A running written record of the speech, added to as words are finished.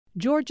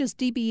Georgia's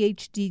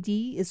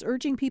DBHDD is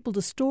urging people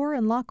to store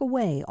and lock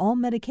away all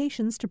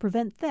medications to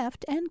prevent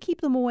theft and keep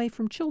them away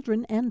from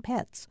children and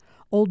pets.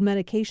 Old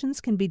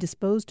medications can be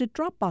disposed at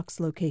Dropbox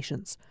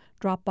locations.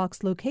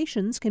 Dropbox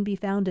locations can be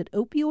found at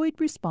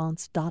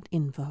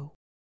opioidresponse.info.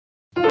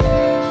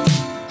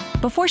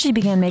 Before she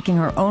began making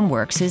her own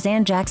work,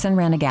 Suzanne Jackson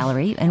ran a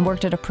gallery and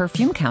worked at a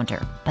perfume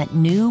counter, but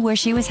knew where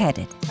she was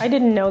headed. I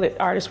didn't know that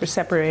artists were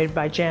separated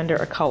by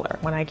gender or color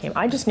when I came.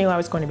 I just knew I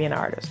was going to be an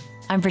artist.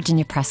 I'm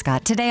Virginia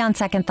Prescott. Today on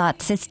Second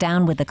Thought sits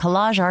down with the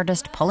collage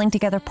artist pulling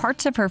together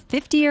parts of her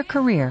 50-year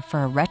career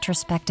for a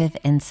retrospective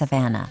in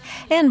Savannah.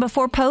 And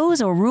before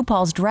Pose or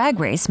RuPaul's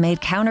Drag Race made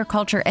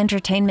counterculture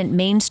entertainment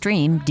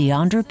mainstream,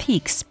 Deandra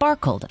Peak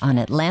sparkled on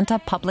Atlanta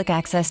Public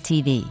Access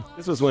TV.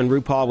 This was when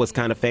RuPaul was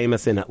kind of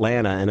famous in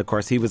Atlanta, and of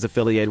course he was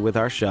affiliated with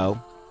our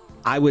show.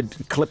 I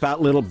would clip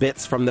out little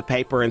bits from the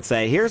paper and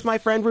say, here's my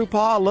friend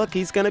RuPaul, look,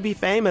 he's going to be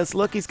famous,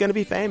 look, he's going to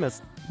be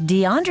famous.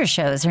 Deandra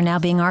shows are now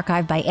being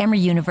archived by Emory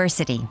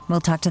University.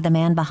 We'll talk to the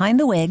man behind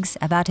the wigs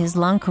about his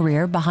long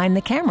career behind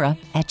the camera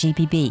at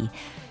GPB.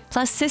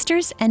 Plus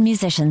sisters and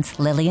musicians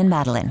Lily and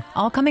Madeline.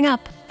 All coming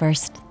up.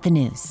 First, the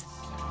news.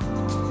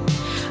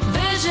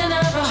 Vision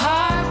of a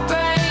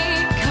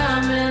heartbreak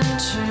coming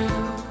true.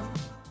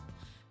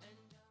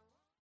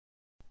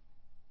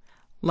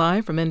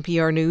 Live from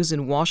NPR News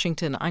in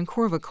Washington, I'm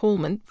Corva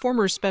Coleman.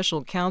 Former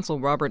special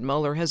counsel Robert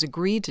Mueller has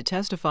agreed to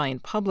testify in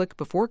public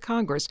before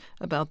Congress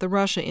about the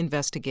Russia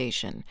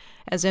investigation.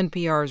 As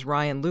NPR's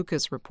Ryan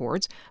Lucas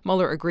reports,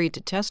 Mueller agreed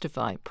to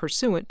testify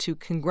pursuant to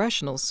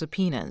congressional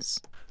subpoenas.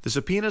 The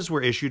subpoenas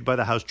were issued by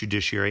the House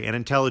Judiciary and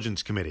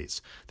Intelligence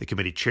Committees. The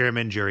committee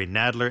chairman, Jerry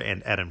Nadler,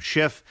 and Adam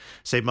Schiff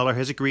say Mueller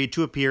has agreed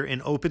to appear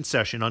in open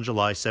session on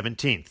July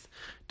 17th.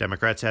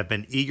 Democrats have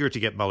been eager to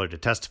get Mueller to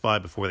testify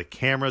before the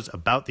cameras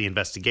about the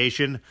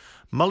investigation.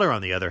 Mueller,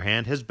 on the other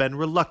hand, has been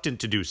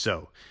reluctant to do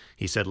so.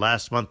 He said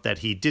last month that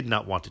he did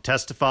not want to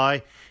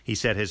testify. He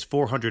said his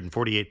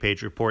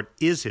 448-page report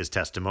is his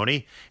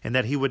testimony and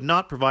that he would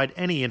not provide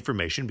any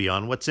information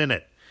beyond what's in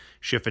it.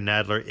 Schiff and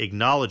Nadler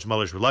acknowledge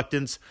Mueller's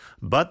reluctance,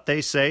 but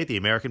they say the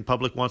American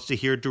public wants to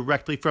hear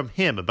directly from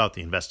him about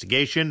the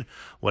investigation,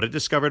 what it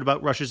discovered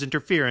about Russia's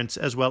interference,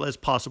 as well as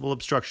possible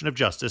obstruction of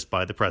justice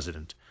by the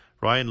president.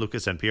 Ryan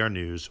Lucas, NPR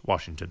News,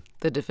 Washington.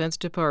 The Defense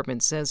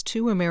Department says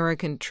 2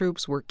 American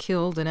troops were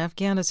killed in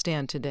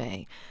Afghanistan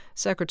today.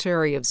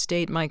 Secretary of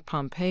State Mike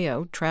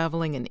Pompeo,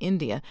 traveling in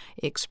India,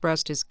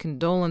 expressed his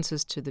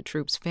condolences to the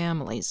troops'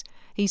 families.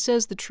 He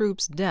says the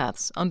troops'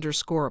 deaths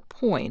underscore a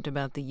point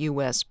about the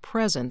U.S.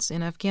 presence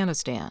in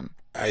Afghanistan.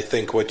 I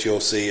think what you'll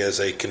see is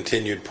a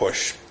continued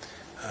push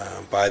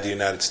by the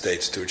United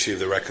States to achieve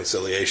the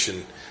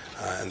reconciliation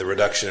and the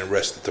reduction in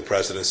risk that the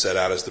president set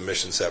out as the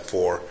mission set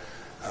for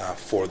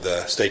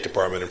the State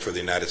Department and for the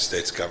United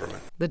States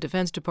government. The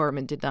Defense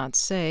Department did not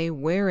say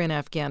where in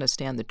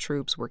Afghanistan the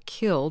troops were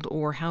killed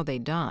or how they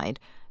died.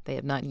 They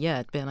have not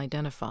yet been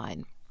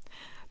identified.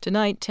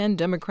 Tonight, 10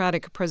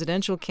 Democratic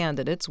presidential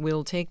candidates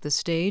will take the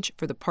stage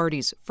for the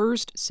party's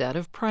first set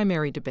of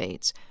primary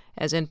debates.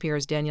 As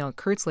NPR's Danielle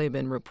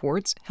Kurtzleben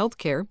reports,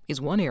 healthcare is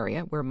one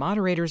area where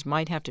moderators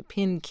might have to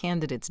pin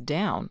candidates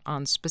down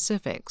on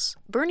specifics.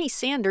 Bernie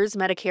Sanders'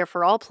 Medicare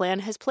for All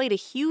plan has played a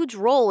huge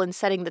role in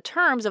setting the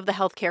terms of the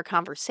healthcare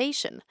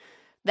conversation.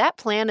 That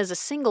plan is a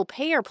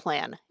single-payer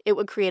plan. It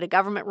would create a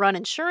government-run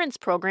insurance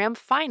program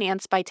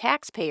financed by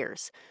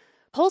taxpayers.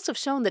 Polls have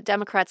shown that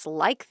Democrats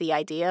like the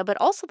idea, but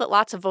also that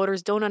lots of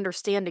voters don't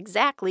understand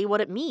exactly what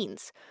it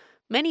means.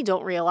 Many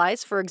don't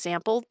realize, for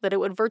example, that it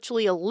would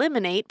virtually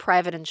eliminate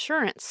private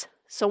insurance.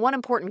 So one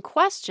important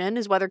question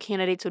is whether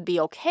candidates would be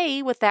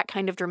okay with that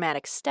kind of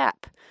dramatic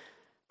step.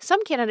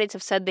 Some candidates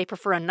have said they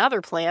prefer another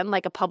plan,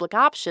 like a public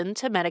option,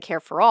 to Medicare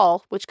for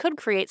All, which could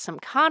create some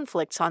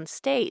conflicts on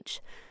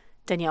stage.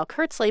 Danielle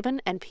Kurtzleben,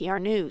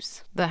 NPR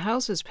News. The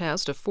House has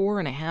passed a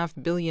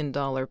 $4.5 billion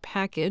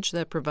package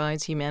that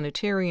provides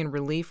humanitarian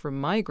relief for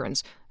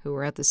migrants who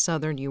are at the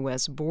southern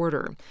U.S.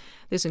 border.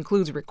 This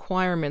includes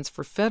requirements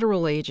for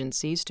federal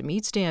agencies to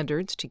meet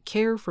standards to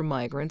care for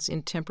migrants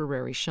in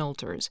temporary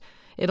shelters.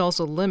 It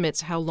also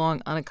limits how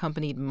long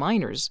unaccompanied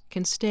minors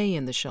can stay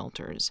in the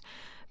shelters.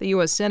 The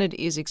U.S. Senate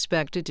is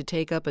expected to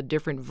take up a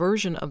different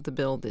version of the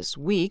bill this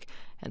week,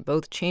 and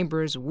both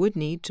chambers would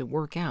need to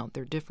work out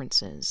their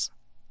differences.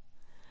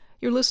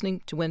 You're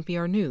listening to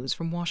NPR News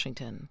from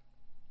Washington.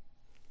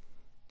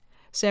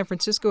 San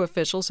Francisco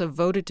officials have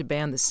voted to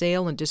ban the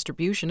sale and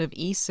distribution of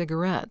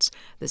e-cigarettes.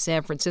 The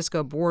San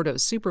Francisco Board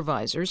of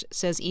Supervisors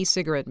says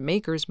e-cigarette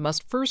makers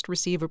must first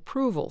receive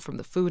approval from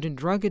the Food and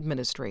Drug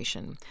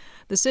Administration.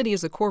 The city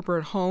is the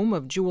corporate home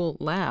of Juul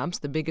Labs,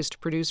 the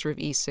biggest producer of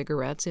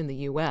e-cigarettes in the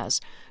U.S.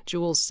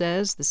 Juul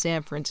says the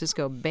San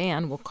Francisco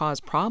ban will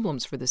cause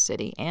problems for the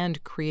city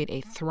and create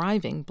a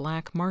thriving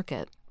black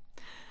market.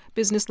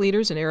 Business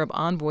leaders and Arab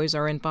envoys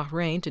are in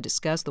Bahrain to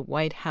discuss the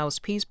White House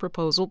peace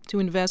proposal to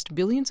invest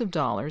billions of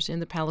dollars in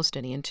the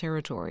Palestinian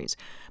territories.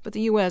 But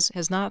the U.S.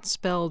 has not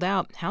spelled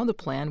out how the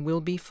plan will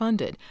be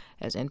funded,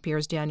 as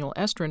NPR's Daniel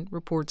Estrin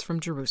reports from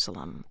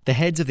Jerusalem. The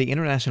heads of the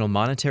International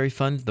Monetary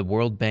Fund, the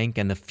World Bank,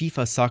 and the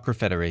FIFA Soccer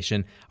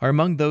Federation are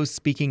among those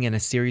speaking in a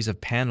series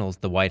of panels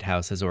the White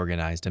House has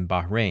organized in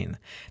Bahrain.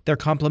 They're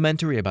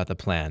complimentary about the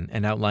plan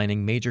and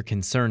outlining major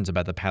concerns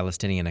about the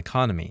Palestinian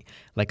economy,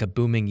 like a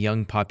booming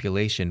young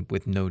population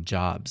with no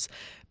jobs.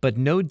 But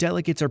no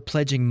delegates are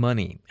pledging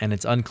money, and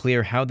it's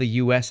unclear how the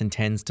U.S.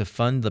 intends to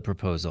fund the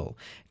proposal.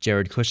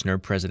 Jared Kushner,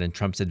 President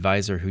Trump's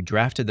advisor who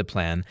drafted the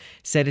plan,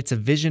 said it's a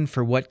vision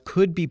for what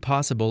could be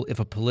possible if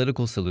a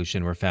political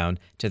solution were found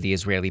to the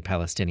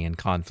Israeli-Palestinian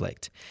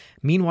conflict.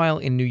 Meanwhile,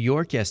 in New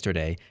York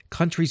yesterday,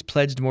 countries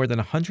pledged more than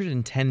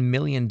 $110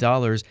 million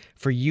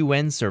for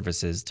UN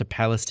services to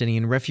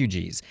Palestinian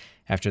refugees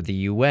after the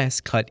U.S.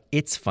 cut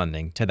its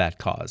funding to that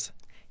cause.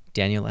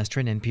 Daniel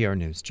Estrin, NPR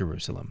News,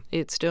 Jerusalem.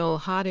 It's still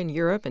hot in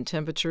Europe and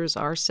temperatures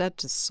are set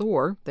to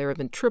soar. There have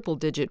been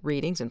triple-digit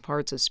readings in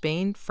parts of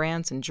Spain,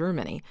 France, and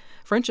Germany.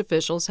 French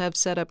officials have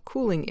set up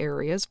cooling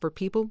areas for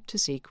people to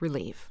seek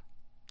relief.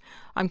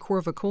 I'm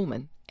Corva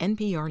Coleman,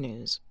 NPR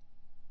News.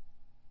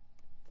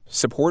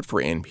 Support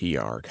for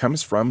NPR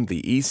comes from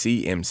the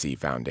ECMC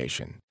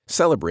Foundation,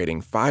 celebrating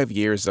 5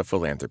 years of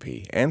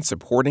philanthropy and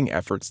supporting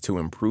efforts to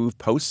improve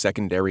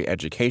post-secondary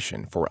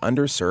education for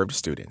underserved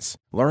students.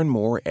 Learn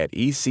more at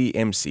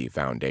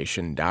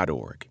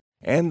ecmcfoundation.org.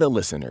 And the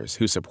listeners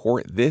who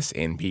support this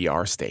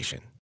NPR station.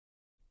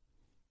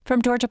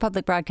 From Georgia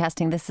Public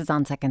Broadcasting, this is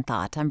On Second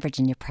Thought. I'm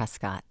Virginia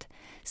Prescott.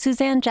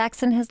 Suzanne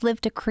Jackson has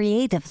lived a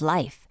creative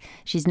life.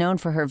 She's known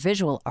for her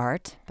visual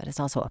art, but is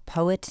also a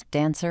poet,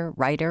 dancer,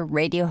 writer,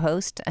 radio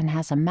host, and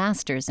has a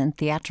master's in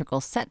theatrical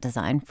set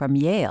design from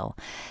Yale.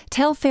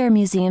 Telfair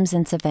Museums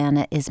in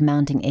Savannah is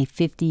mounting a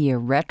 50-year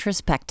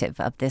retrospective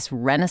of this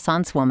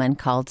Renaissance woman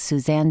called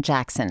Suzanne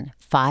Jackson,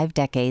 5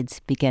 decades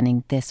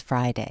beginning this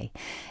Friday.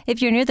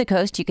 If you're near the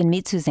coast, you can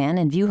meet Suzanne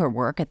and view her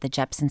work at the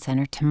Jepson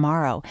Center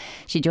tomorrow.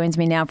 She joins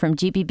me now from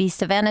GPB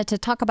Savannah to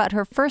talk about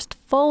her first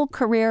full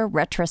career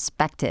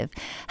retrospective.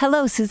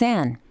 Hello,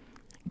 Suzanne.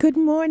 Good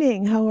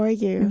morning. How are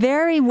you?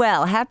 Very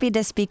well. Happy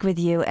to speak with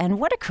you. And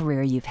what a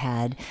career you've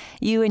had.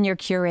 You and your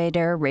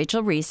curator,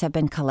 Rachel Reese, have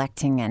been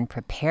collecting and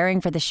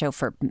preparing for the show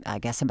for, I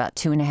guess, about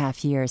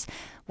 2.5 years.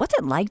 What's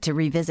it like to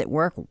revisit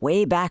work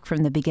way back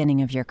from the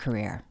beginning of your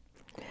career?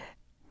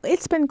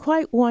 It's been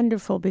quite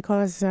wonderful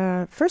because,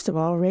 first of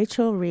all,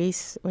 Rachel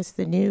Reese was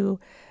the new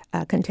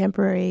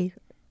contemporary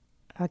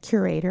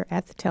curator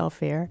at the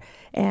Telfair,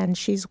 and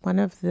she's one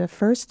of the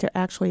first to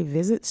actually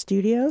visit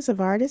studios of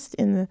artists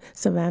in the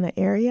Savannah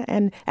area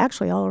and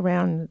actually all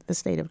around the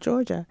state of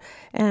Georgia.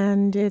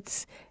 And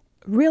it's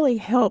really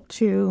helped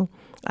to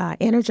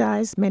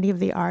energize many of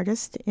the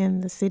artists in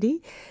the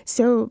city.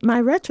 So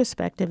my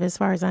retrospective, as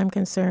far as I'm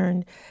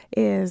concerned,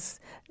 is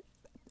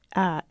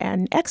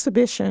an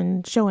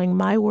exhibition showing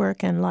my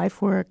work and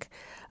life work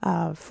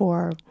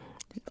for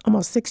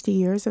almost 60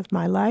 years of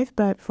my life.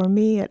 But for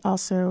me, it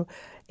also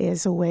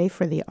is a way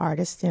for the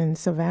artists in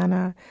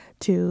Savannah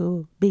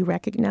to be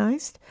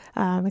recognized.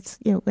 It's,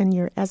 when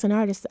you're, as an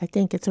artist, I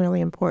think it's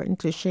really important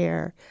to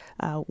share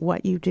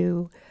what you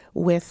do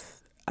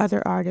with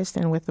other artists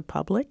and with the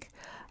public.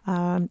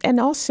 And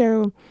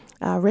also,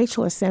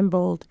 Rachel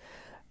assembled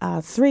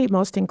 3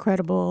 most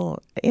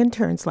incredible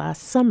interns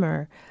last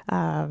summer.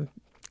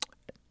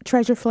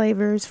 Treasure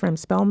Flavors from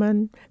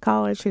Spelman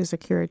College, who's a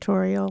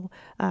curatorial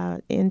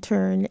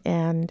intern,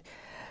 and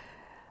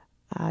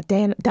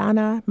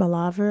Donna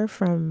Malaver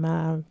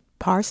from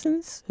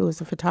Parsons, who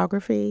is a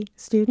photography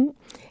student,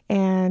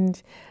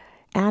 and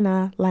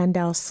Anna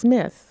Landau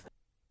Smith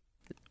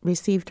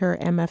received her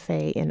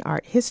MFA in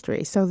art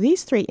history. So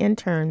these 3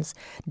 interns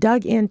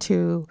dug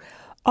into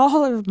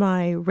all of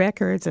my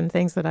records and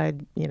things that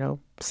I'd,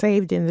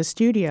 saved in the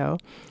studio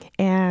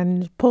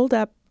and pulled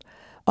up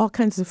all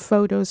kinds of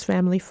photos,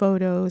 family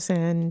photos,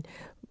 and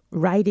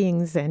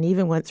writings, and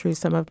even went through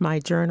some of my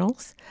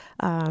journals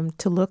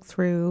to look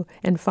through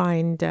and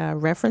find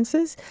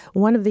references.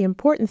 One of the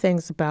important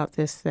things about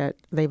this that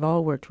they've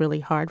all worked really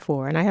hard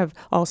for, and I have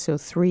also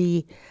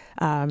 3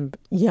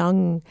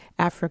 young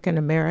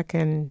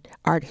African-American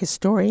art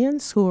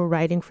historians who are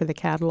writing for the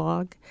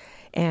catalog.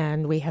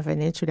 And we have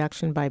an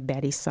introduction by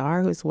Betty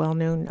Saar, who's a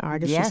well-known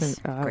artist. Yes, she's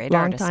a great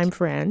longtime artist.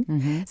 friend.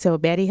 Mm-hmm. So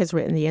Betty has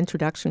written the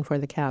introduction for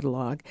the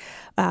catalog.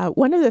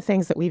 One of the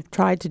things that we've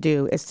tried to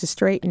do is to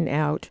straighten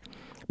out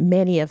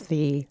many of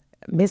the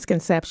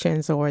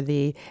misconceptions or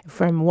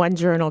from one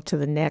journal to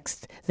the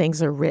next,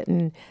 things are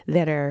written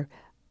that are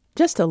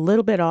just a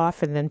little bit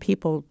off, and then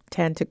people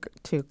tend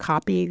to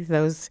copy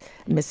those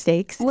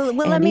mistakes. Well,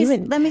 let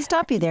me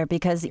stop you there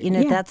because,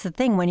 that's the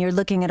thing. When you're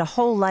looking at a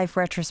whole life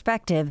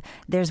retrospective,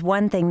 there's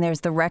one thing,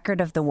 there's the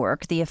record of the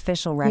work, the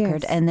official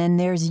record, and then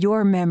there's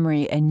your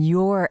memory and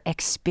your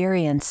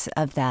experience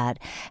of that.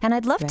 And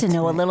I'd love to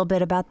know a little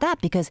bit about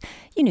that because,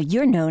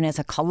 you're known as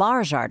a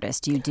collage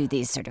artist. You do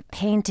these sort of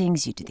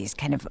paintings, you do these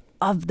kind of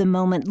the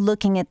moment,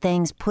 looking at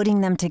things, putting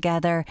them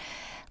together.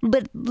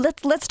 But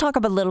let's talk a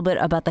little bit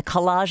about the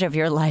collage of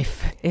your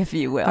life, if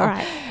you will. All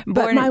right.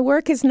 But my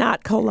work is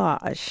not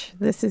collage.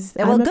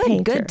 I'm a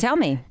painter. Good. Tell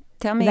me.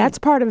 Tell me. That's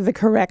part of the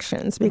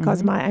corrections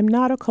because I'm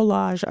not a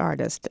collage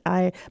artist.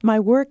 My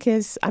work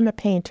is, I'm a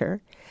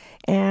painter,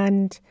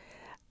 and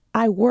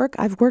I've worked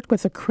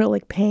with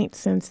acrylic paint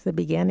since the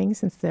beginning,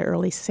 since the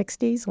early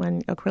 60s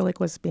when acrylic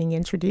was being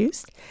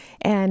introduced.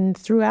 And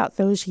throughout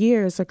those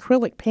years,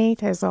 acrylic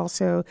paint has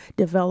also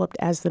developed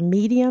as the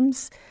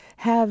mediums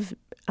have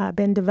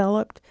been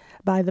developed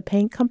by the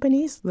paint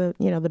companies,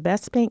 the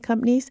best paint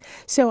companies.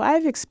 So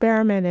I've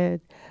experimented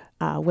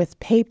with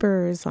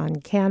papers on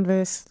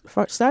canvas,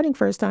 starting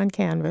first on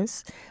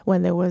canvas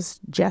when there was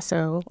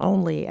gesso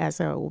only as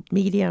a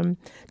medium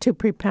to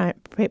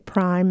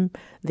prime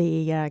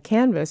the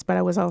canvas, but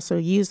I was also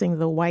using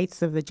the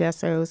whites of the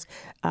gessos,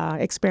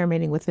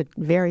 experimenting with the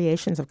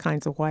variations of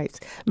kinds of whites.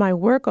 My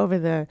work over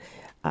the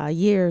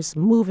years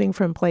moving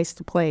from place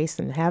to place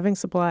and having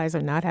supplies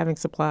or not having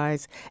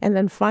supplies, and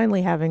then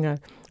finally having a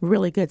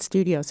really good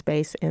studio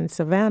space in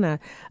Savannah,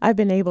 I've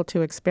been able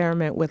to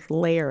experiment with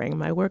layering.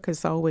 My work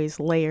is always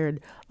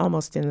layered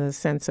almost in the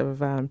sense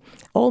of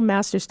old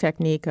master's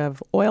technique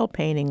of oil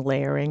painting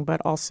layering, but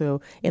also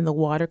in the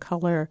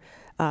watercolor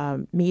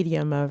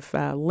medium of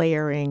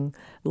layering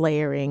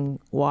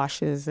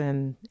washes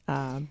and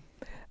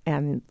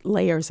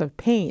layers of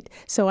paint.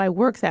 So I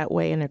work that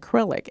way in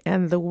acrylic,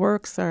 and the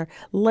works are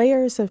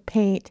layers of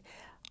paint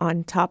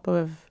on top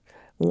of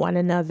one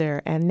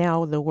another. And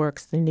now the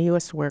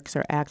newest works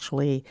are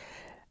actually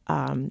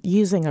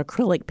using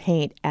acrylic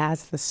paint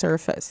as the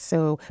surface.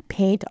 So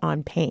paint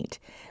on paint,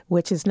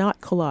 which is not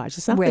collage.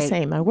 It's not the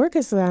same. My work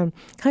is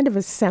kind of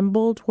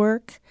assembled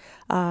work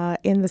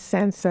in the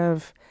sense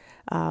of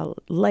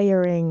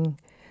layering.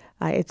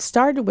 It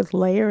started with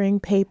layering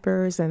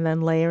papers and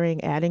then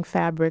adding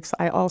fabrics.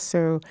 I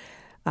also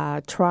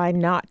try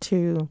not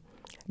to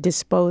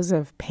dispose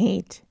of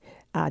paint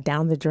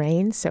down the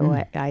drain,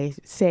 so I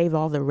save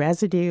all the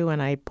residue and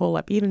I pull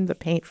up even the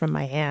paint from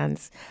my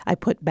hands. I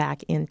put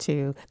back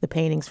into the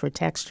paintings for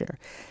texture.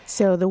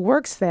 So the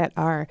works that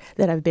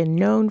I've been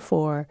known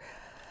for,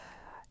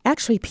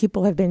 actually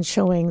people have been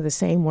showing the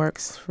same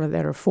works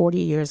that are 40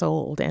 years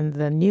old, and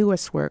the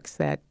newest works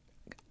that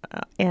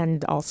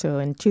and also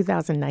in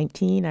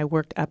 2019, I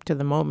worked up to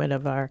the moment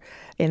of our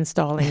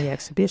installing the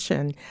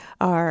exhibition,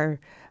 are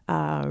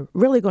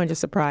really going to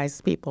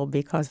surprise people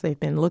because they've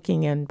been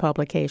looking in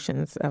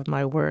publications of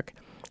my work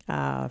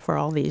for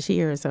all these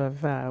years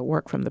of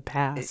work from the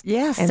past.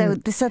 Yeah, so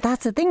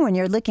that's the thing. When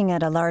you're looking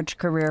at a large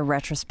career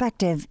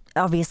retrospective,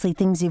 obviously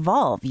things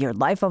evolve. Your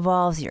life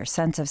evolves, your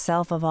sense of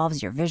self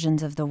evolves, your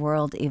visions of the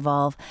world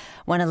evolve.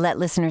 I want to let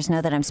listeners know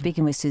that I'm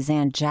speaking with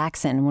Suzanne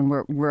Jackson when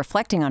we're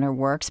reflecting on her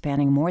work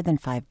spanning more than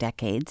 5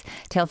 decades.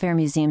 Telfair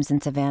Museums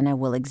in Savannah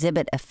will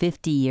exhibit a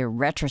 50-year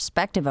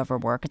retrospective of her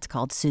work. It's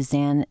called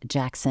Suzanne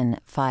Jackson,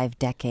 5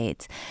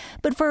 Decades.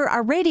 But for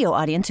our radio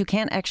audience who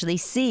can't actually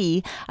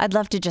see, I'd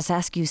love to just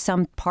ask you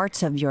some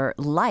parts of your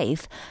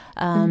life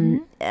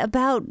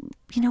about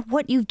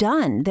what you've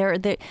done.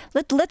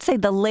 Let's say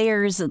the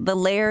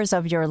layers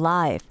of your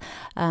life.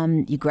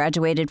 You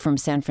graduated from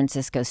San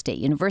Francisco State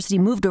University,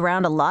 moved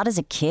around a lot as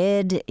a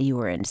kid. You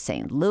were in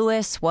St.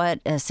 Louis,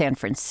 San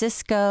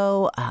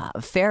Francisco,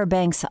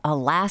 Fairbanks,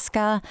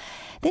 Alaska.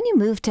 Then you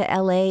moved to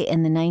L.A.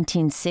 in the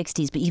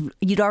 1960s, but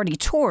you'd already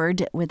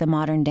toured with a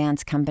modern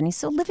dance company,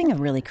 so living a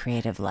really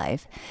creative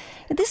life.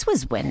 This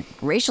was when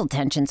racial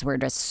tensions were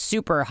at a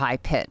super high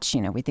pitch.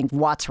 We think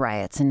Watts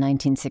riots in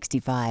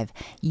 1965.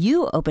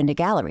 You opened a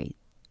gallery,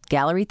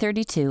 Gallery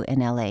 32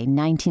 in L.A.,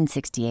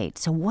 1968.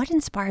 So what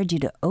inspired you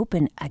to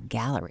open a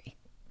gallery?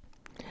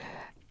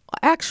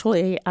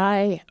 Actually,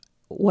 I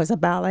was a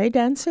ballet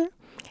dancer,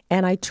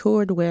 and I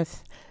toured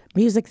with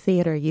Music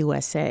Theater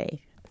USA.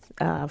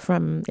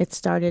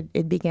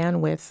 It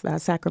began with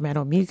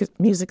Sacramento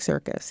Music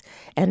Circus,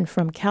 and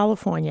from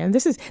California. And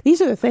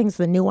these are the things,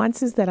 the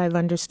nuances that I've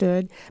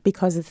understood,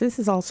 because this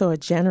is also a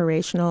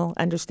generational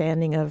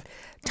understanding of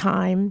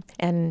time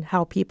and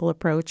how people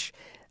approach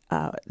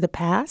the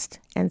past.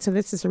 And so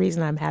this is the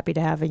reason I'm happy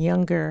to have a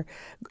younger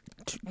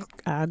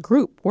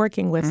group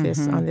working with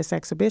this on this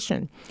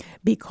exhibition,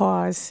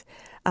 because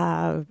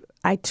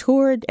I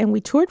toured, and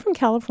we toured from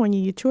California.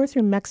 You tour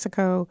through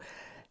Mexico,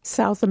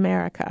 South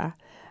America,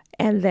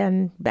 and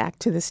then back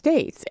to the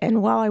States.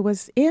 And while I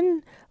was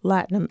in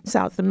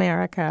South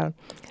America,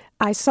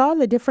 I saw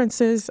the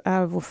differences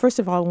of, first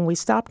of all, when we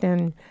stopped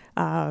in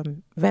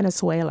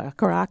Venezuela,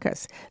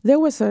 Caracas, there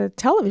was a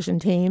television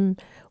team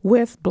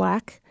with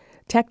black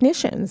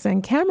technicians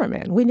and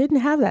cameramen. We didn't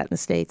have that in the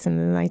States in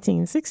the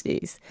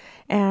 1960s.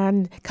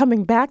 And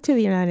coming back to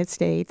the United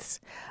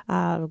States,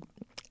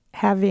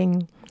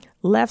 having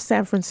left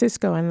San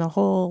Francisco, and the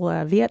whole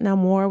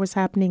Vietnam War was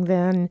happening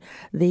then.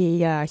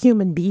 The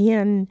Human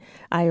Being,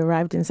 I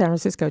arrived in San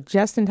Francisco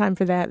just in time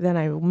for that. Then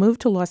I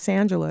moved to Los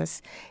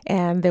Angeles,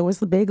 and there was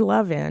the big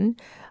Love-In,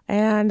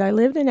 and I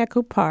lived in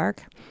Echo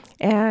Park.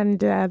 And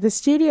the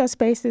studio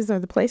spaces, or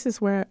the places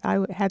where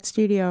I had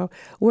studio,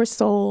 were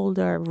sold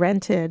or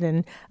rented,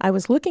 and I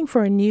was looking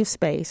for a new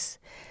space.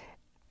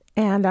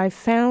 And I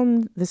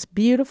found this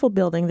beautiful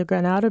building, the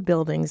Granada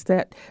Buildings,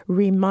 that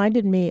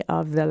reminded me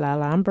of the La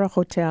Alhambra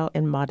Hotel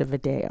in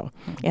Montevideo.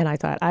 And I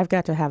thought, I've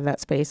got to have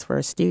that space for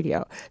a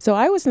studio. So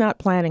I was not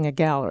planning a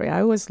gallery.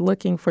 I was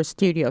looking for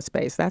studio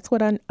space. That's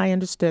what I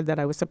understood that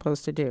I was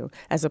supposed to do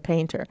as a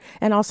painter.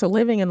 And also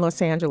living in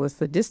Los Angeles,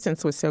 the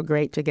distance was so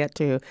great to get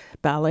to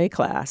ballet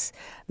class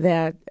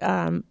that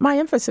my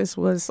emphasis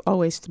was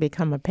always to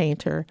become a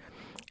painter.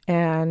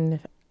 And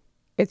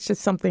it's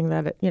just something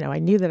that, I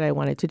knew that I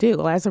wanted to do.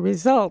 Well, as a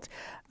result,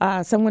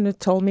 someone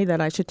had told me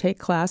that I should take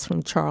class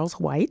from Charles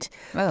White.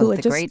 Oh,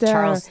 the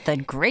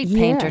great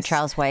painter,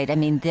 Charles White. I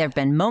mean, there have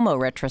been MoMA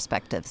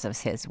retrospectives of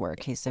his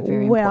work. He's a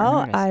very important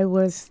artist. Well, I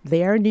was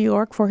there in New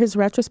York for his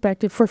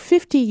retrospective. For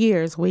 50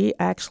 years, we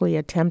actually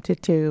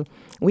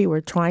we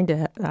were trying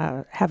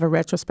to have a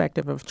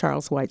retrospective of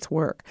Charles White's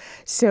work.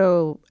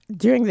 So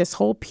during this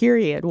whole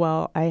period,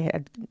 while I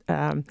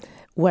had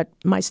what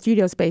my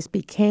studio space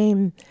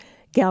became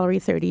Gallery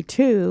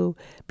 32,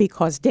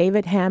 because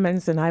David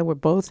Hammonds and I were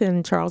both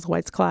in Charles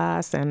White's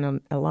class, and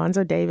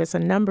Alonzo Davis, a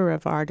number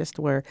of artists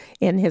were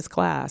in his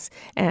class.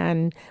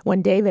 And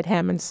when David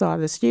Hammonds saw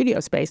the studio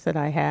space that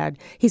I had,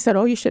 he said,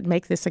 "Oh, you should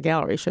make this a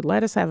gallery. You should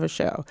let us have a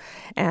show."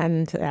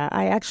 And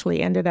I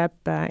actually ended up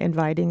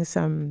inviting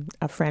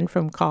a friend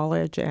from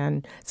college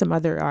and some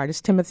other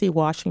artists. Timothy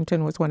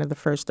Washington was one of the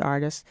first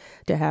artists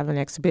to have an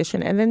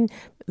exhibition. And then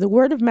the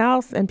word of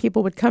mouth, and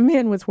people would come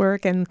in with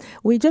work, and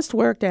we just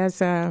worked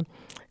as a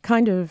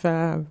kind of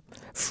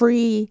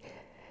free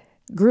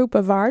group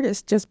of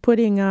artists, just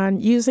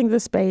using the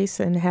space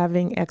and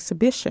having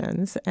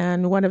exhibitions.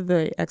 And one of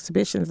the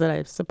exhibitions that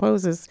I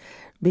suppose has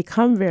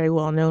become very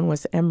well known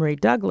was Emory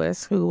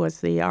Douglas, who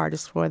was the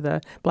artist for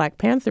the Black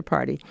Panther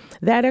Party.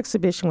 That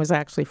exhibition was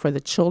actually for the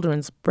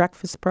children's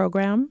breakfast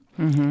program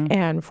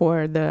and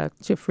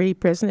to free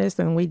prisoners.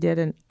 And we did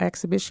an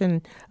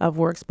exhibition of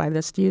works by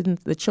the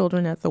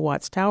children at the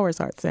Watts Towers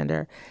Art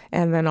Center,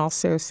 and then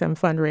also some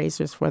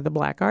fundraisers for the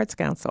Black Arts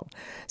Council.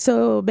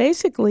 So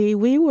basically,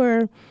 we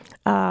were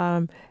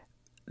the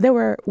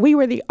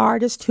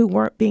artists who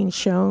weren't being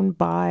shown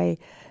by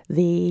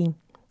the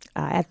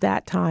at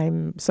that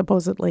time,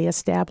 supposedly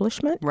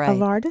establishment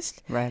of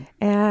artists. Right.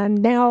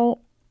 And now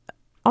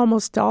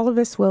almost all of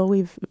us,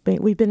 we've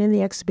been in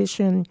the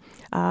exhibition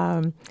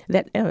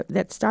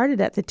that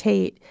started at the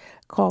Tate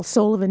called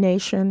Soul of a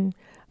Nation,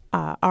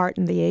 Art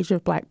in the Age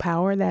of Black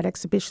Power. That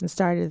exhibition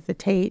started at the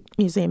Tate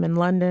Museum in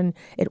London.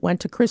 It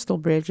went to Crystal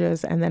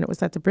Bridges, and then it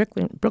was at the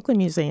Brooklyn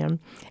Museum,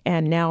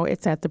 and now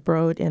it's at the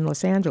Broad in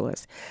Los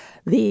Angeles.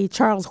 The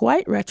Charles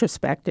White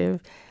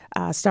retrospective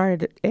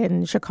started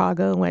in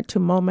Chicago, went to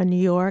MoMA, New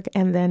York,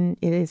 and then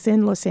it is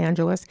in Los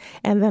Angeles.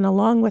 And then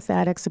along with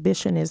that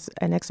exhibition is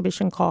an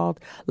exhibition called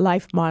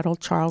Life Model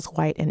Charles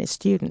White and His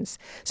Students.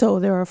 So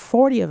there are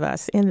 40 of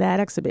us in that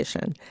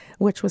exhibition,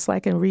 which was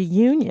like a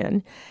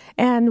reunion.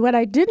 And what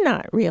I did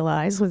not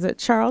realize was that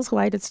Charles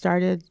White had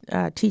started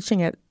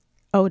teaching at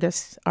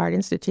Otis Art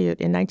Institute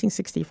in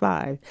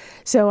 1965.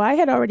 So I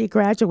had already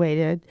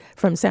graduated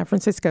from San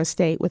Francisco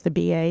State with a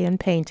BA in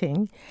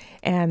painting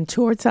and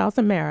toured South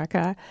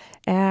America.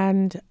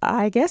 And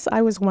I guess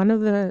I was one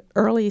of the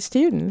early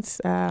students,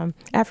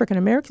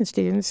 African-American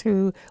students,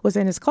 who was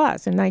in his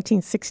class in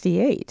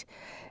 1968.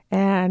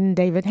 And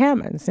David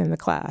Hammonds in the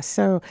class.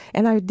 So,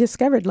 and I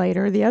discovered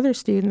later the other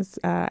students,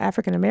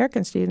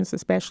 African-American students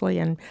especially,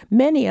 and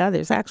many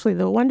others. Actually,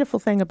 the wonderful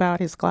thing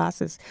about his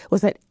classes was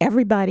that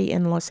everybody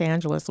in Los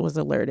Angeles was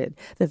alerted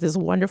that this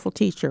wonderful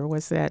teacher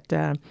was at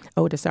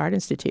Otis Art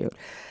Institute.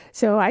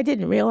 So I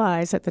didn't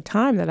realize at the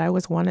time that I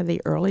was one of the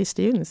early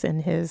students in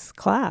his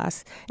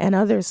class, and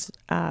others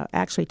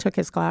actually took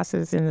his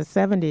classes in the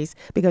 70s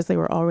because they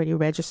were already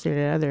registered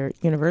at other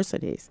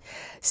universities.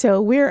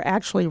 So we're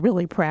actually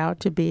really proud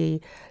to be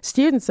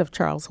students of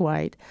Charles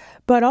White.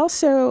 But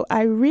also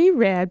I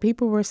reread,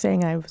 people were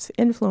saying I was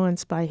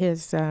influenced by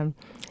his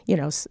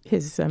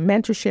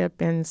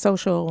mentorship in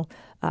social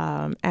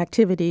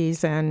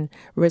activities and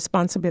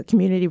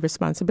community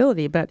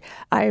responsibility. But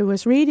I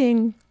was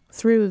reading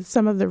through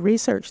some of the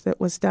research that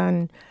was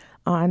done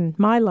on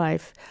my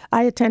life.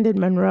 I attended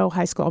Monroe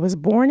High School. I was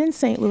born in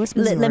St. Louis,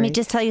 Missouri. Let me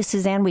just tell you,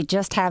 Suzanne, we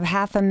just have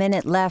half a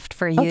minute left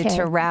for you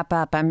to wrap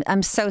up.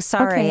 I'm so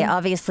sorry. Okay.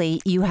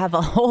 Obviously, you have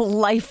a whole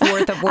life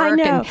worth of work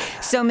and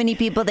so many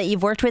people that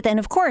you've worked with. And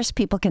of course,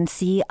 people can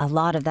see a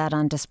lot of that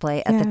on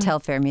display at the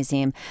Telfair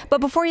Museum.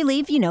 But before you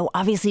leave,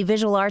 obviously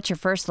visual art's your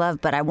first love,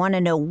 but I want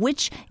to know,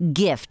 which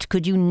gift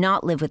could you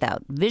not live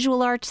without?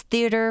 Visual arts,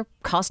 theater,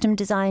 costume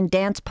design,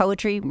 dance,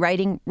 poetry,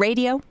 writing,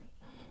 radio?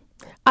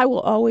 I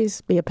will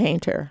always be a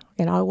painter,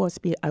 and I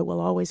will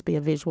always be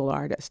a visual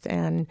artist.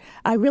 And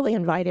I really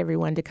invite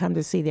everyone to come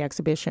to see the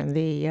exhibition.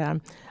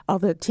 All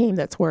the team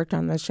that's worked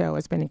on the show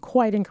has been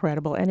quite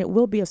incredible, and it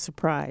will be a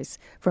surprise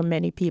for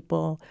many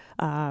people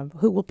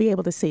who will be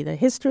able to see the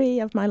history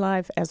of my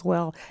life as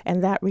well,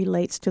 and that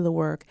relates to the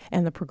work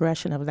and the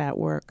progression of that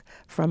work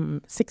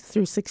from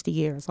 60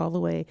 years, all the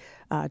way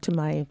to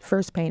my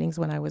first paintings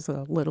when I was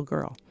a little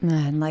girl.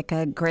 And like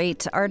a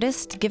great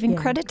artist, giving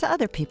credit to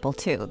other people,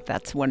 too.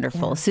 That's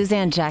wonderful. Wonderful.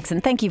 Suzanne Jackson,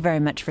 thank you very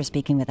much for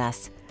speaking with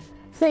us.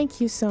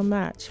 Thank you so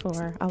much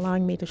for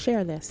allowing me to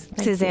share this.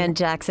 Thank Suzanne you.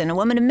 Jackson, a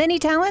woman of many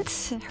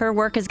talents. Her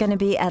work is going to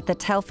be at the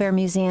Telfair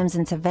Museums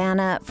in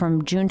Savannah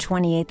from June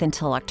 28th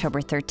until October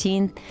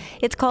 13th.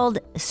 It's called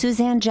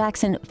Suzanne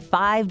Jackson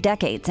 5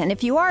 Decades. And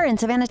if you are in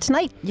Savannah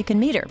tonight, you can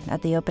meet her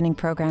at the opening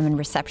program and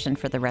reception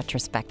for the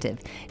retrospective.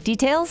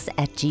 Details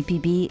at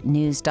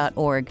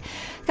gpbnews.org.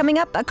 Coming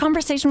up, a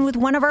conversation with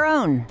one of our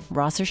own,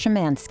 Rosser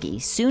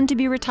Szymanski,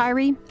 soon-to-be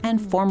retiree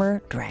and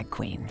former drag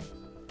queen.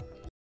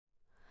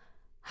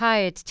 Hi,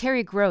 it's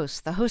Terry Gross,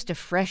 the host of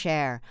Fresh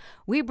Air.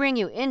 We bring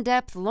you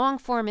in-depth,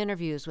 long-form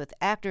interviews with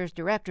actors,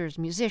 directors,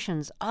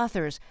 musicians,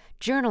 authors,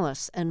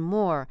 journalists, and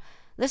more.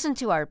 Listen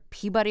to our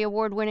Peabody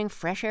Award-winning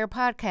Fresh Air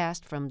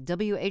podcast from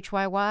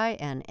WHYY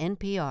and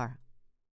NPR.